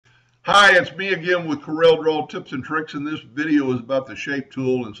Hi, it's me again with Corel Draw Tips and Tricks, and this video is about the shape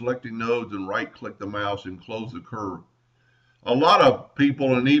tool and selecting nodes and right-click the mouse and close the curve. A lot of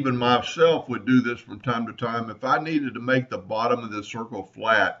people, and even myself, would do this from time to time. If I needed to make the bottom of this circle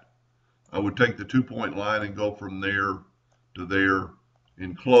flat, I would take the 2-point line and go from there to there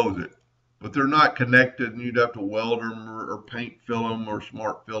and close it. But they're not connected, and you'd have to weld them or paint fill them or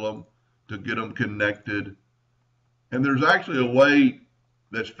smart fill them to get them connected. And there's actually a way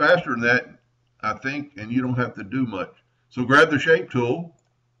that's faster than that, I think, and you don't have to do much. So grab the shape tool,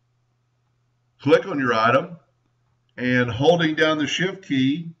 click on your item, and holding down the shift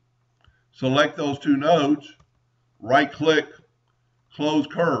key, select those two nodes, right click, close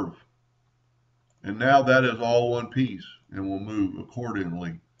curve. And now that is all one piece and will move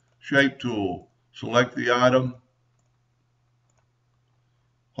accordingly. Shape tool, select the item,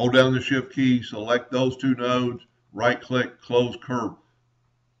 hold down the shift key, select those two nodes, right click, close curve.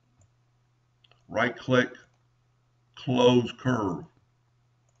 Right click, close curve.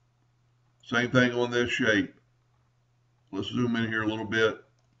 Same thing on this shape. Let's zoom in here a little bit.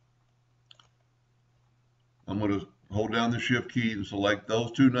 I'm going to hold down the shift key and select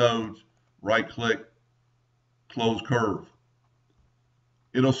those two nodes, right click, close curve.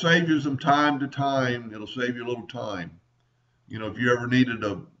 It'll save you some time to time. It'll save you a little time. You know, if you ever needed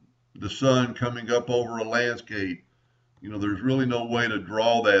the sun coming up over a landscape, you know, there's really no way to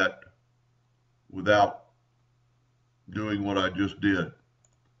draw that without doing what I just did.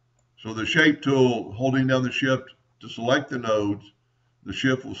 So the shape tool, holding down the shift to select the nodes, the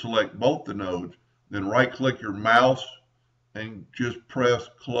shift will select both the nodes, then right click your mouse and just press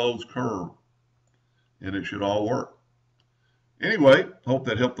close curve, and it should all work. Anyway, hope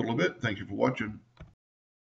that helped a little bit. Thank you for watching.